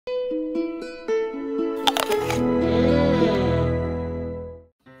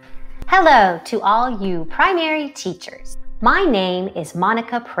Hello to all you primary teachers. My name is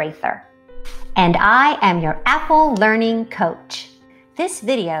Monica Prather, and I am your Apple Learning Coach. This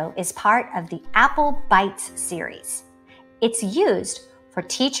video is part of the Apple Bites series. It's used for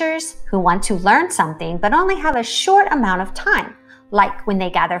teachers who want to learn something but only have a short amount of time, like when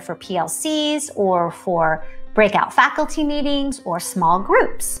they gather for PLCs or for breakout faculty meetings or small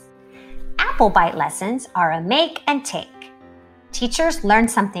groups. Apple Bite lessons are a make and take. Teachers learn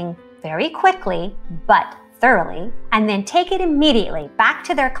something very quickly, but thoroughly, and then take it immediately back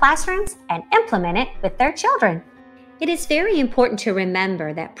to their classrooms and implement it with their children. It is very important to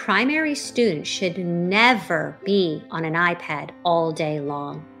remember that primary students should never be on an iPad all day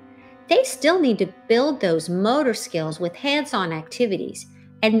long. They still need to build those motor skills with hands-on activities,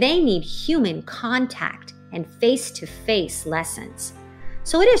 and they need human contact and face-to-face lessons.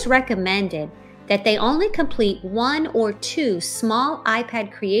 So it is recommended that they only complete 1 or 2 small iPad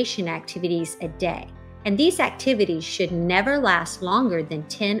creation activities a day, and these activities should never last longer than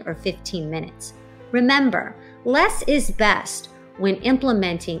 10 or 15 minutes. Remember, less is best when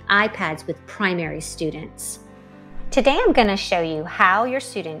implementing iPads with primary students. Today I'm going to show you how your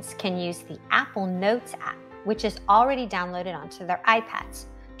students can use the Apple Notes app, which is already downloaded onto their iPads,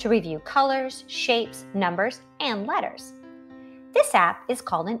 to review colors, shapes, numbers, and letters. This app is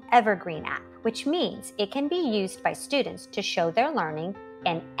called an Evergreen app, which means it can be used by students to show their learning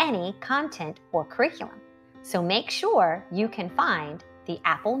in any content or curriculum. So make sure you can find the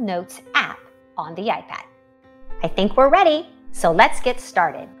Apple Notes app on the iPad. I think we're ready, so let's get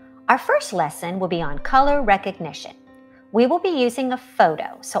started. Our first lesson will be on color recognition. We will be using a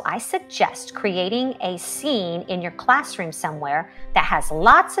photo, so I suggest creating a scene in your classroom somewhere that has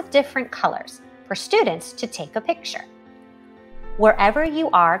lots of different colors for students to take a picture. Wherever you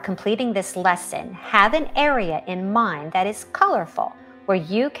are completing this lesson, have an area in mind that is colorful, where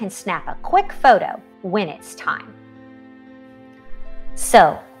you can snap a quick photo when it's time.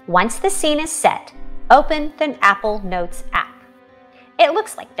 So, once the scene is set, open the Apple Notes app. It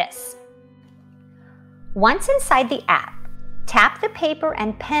looks like this. Once inside the app, tap the paper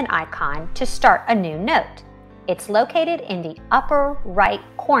and pen icon to start a new note. It's located in the upper right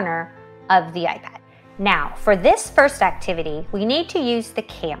corner of the iPad. Now, for this first activity, we need to use the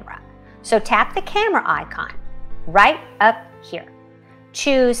camera. So tap the camera icon right up here.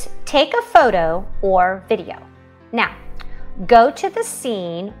 Choose Take a Photo or Video. Now, go to the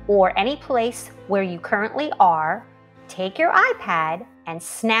scene or any place where you currently are, take your iPad and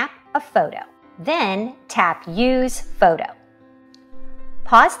snap a photo. Then tap Use Photo.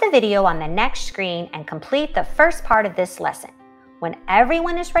 Pause the video on the next screen and complete the first part of this lesson. When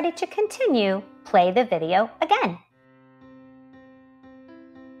everyone is ready to continue, play the video again.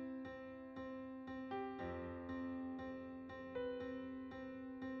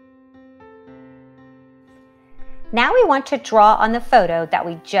 Now we want to draw on the photo that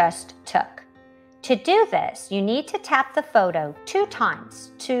we just took. To do this, you need to tap the photo 2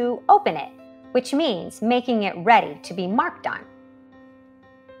 times to open it, which means making it ready to be marked on.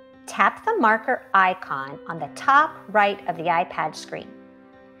 Tap the marker icon on the top right of the iPad screen.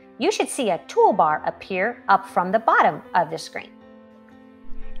 You should see a toolbar appear up from the bottom of the screen.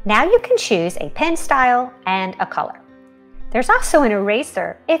 Now you can choose a pen style and a color. There's also an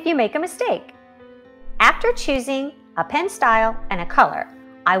eraser if you make a mistake. After choosing a pen style and a color,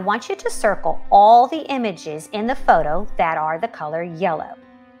 I want you to circle all the images in the photo that are the color yellow.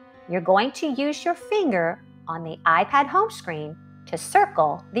 You're going to use your finger on the iPad home screen to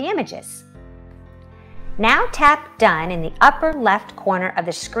circle the images. Now tap Done in the upper left corner of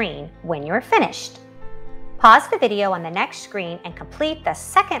the screen when you're finished. Pause the video on the next screen and complete the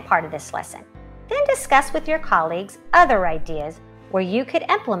second part of this lesson. Then discuss with your colleagues other ideas where you could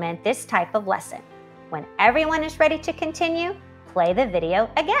implement this type of lesson. When everyone is ready to continue, play the video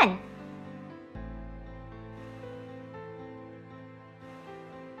again.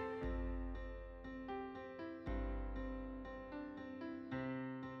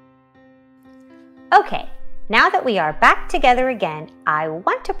 Okay, now that we are back together again, I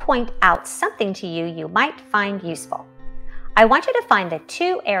want to point out something to you you might find useful. I want you to find the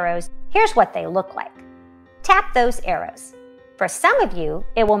 2 arrows. Here's what they look like. Tap those arrows. For some of you,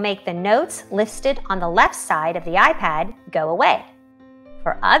 it will make the notes listed on the left side of the iPad go away.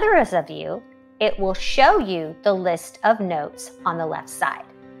 For others of you, it will show you the list of notes on the left side.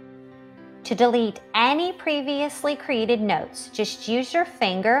 To delete any previously created notes, just use your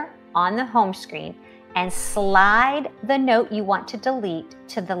finger on the home screen and slide the note you want to delete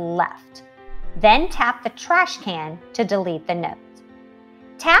to the left. Then tap the trash can to delete the note.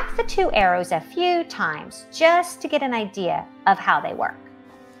 Tap the 2 arrows a few times just to get an idea of how they work.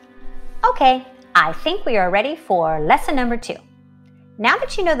 Okay, I think we are ready for lesson number 2. Now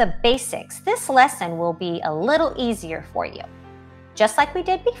that you know the basics, this lesson will be a little easier for you. Just like we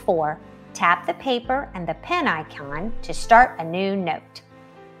did before, tap the paper and the pen icon to start a new note.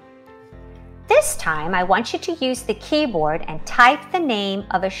 This time, I want you to use the keyboard and type the name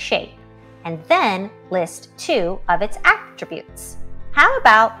of a shape, and then list 2 of its attributes. How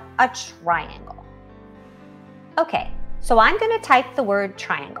about a triangle? Okay, so I'm going to type the word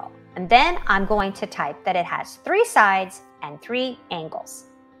triangle, and then I'm going to type that it has 3 sides and 3 angles.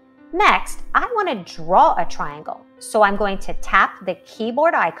 Next, I want to draw a triangle, so I'm going to tap the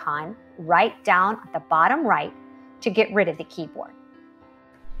keyboard icon right down at the bottom right to get rid of the keyboard.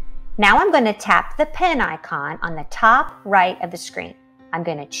 Now I'm going to tap the pen icon on the top right of the screen. I'm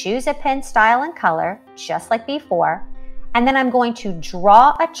going to choose a pen style and color, just like before, and then I'm going to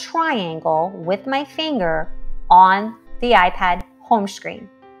draw a triangle with my finger on the iPad home screen.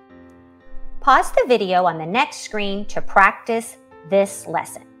 Pause the video on the next screen to practice this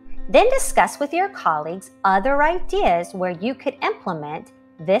lesson. Then discuss with your colleagues other ideas where you could implement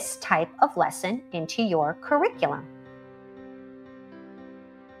this type of lesson into your curriculum.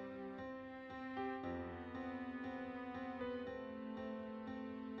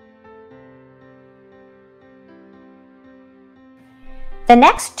 The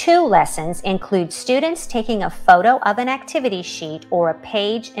next 2 lessons include students taking a photo of an activity sheet or a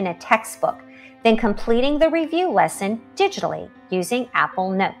page in a textbook, then completing the review lesson digitally using Apple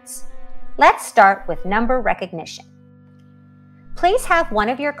Notes. Let's start with number recognition. Please have one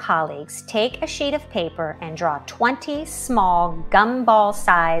of your colleagues take a sheet of paper and draw 20 small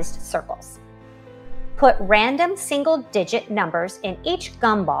gumball-sized circles. Put random single-digit numbers in each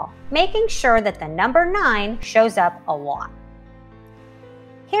gumball, making sure that the number 9 shows up a lot.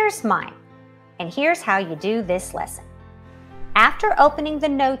 Here's mine, and here's how you do this lesson. After opening the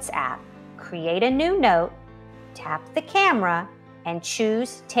Notes app, create a new note, tap the camera, and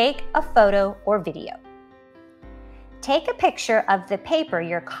choose Take a Photo or Video. Take a picture of the paper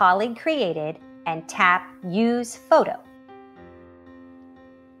your colleague created and tap Use Photo.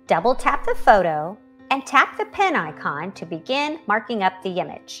 Double tap the photo and tap the pen icon to begin marking up the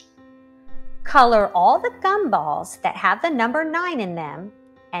image. Color all the gumballs that have the number 9 in them,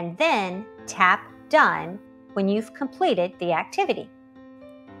 and then tap Done when you've completed the activity.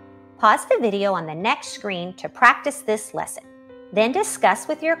 Pause the video on the next screen to practice this lesson. Then discuss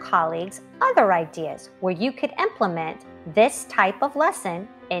with your colleagues other ideas where you could implement this type of lesson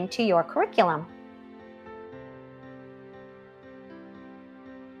into your curriculum.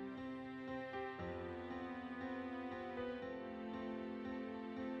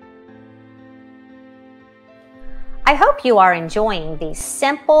 I hope you are enjoying these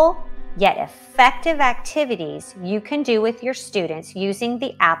simple yet effective activities you can do with your students using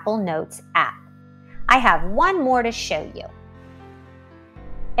the Apple Notes app. I have one more to show you.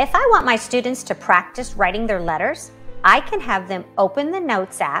 If I want my students to practice writing their letters, I can have them open the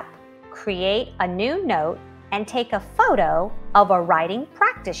Notes app, create a new note, and take a photo of a writing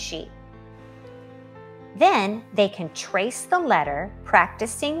practice sheet. Then they can trace the letter,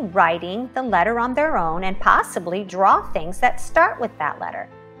 practicing writing the letter on their own and possibly draw things that start with that letter.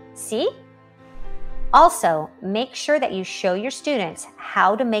 See? Also, make sure that you show your students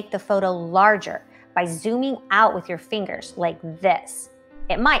how to make the photo larger by zooming out with your fingers like this.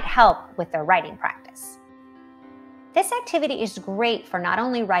 It might help with their writing practice. This activity is great for not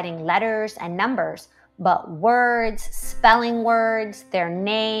only writing letters and numbers, but words, spelling words, their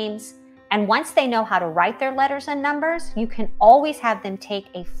names. And once they know how to write their letters and numbers, you can always have them take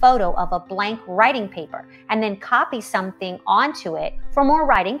a photo of a blank writing paper and then copy something onto it for more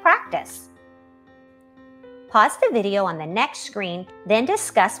writing practice. Pause the video on the next screen, then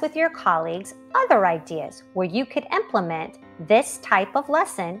discuss with your colleagues other ideas where you could implement this type of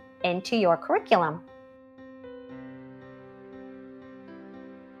lesson into your curriculum.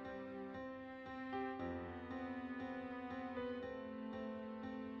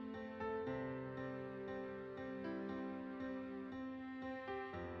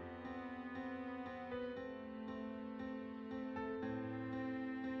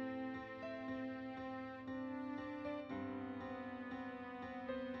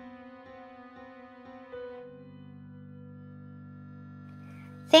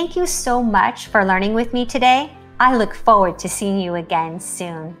 Thank you so much for learning with me today. I look forward to seeing you again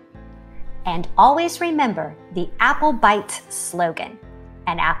soon. And always remember the Apple Bites slogan: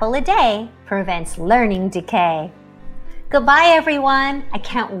 an apple a day prevents learning decay. Goodbye, everyone. I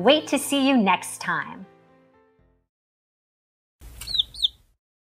can't wait to see you next time.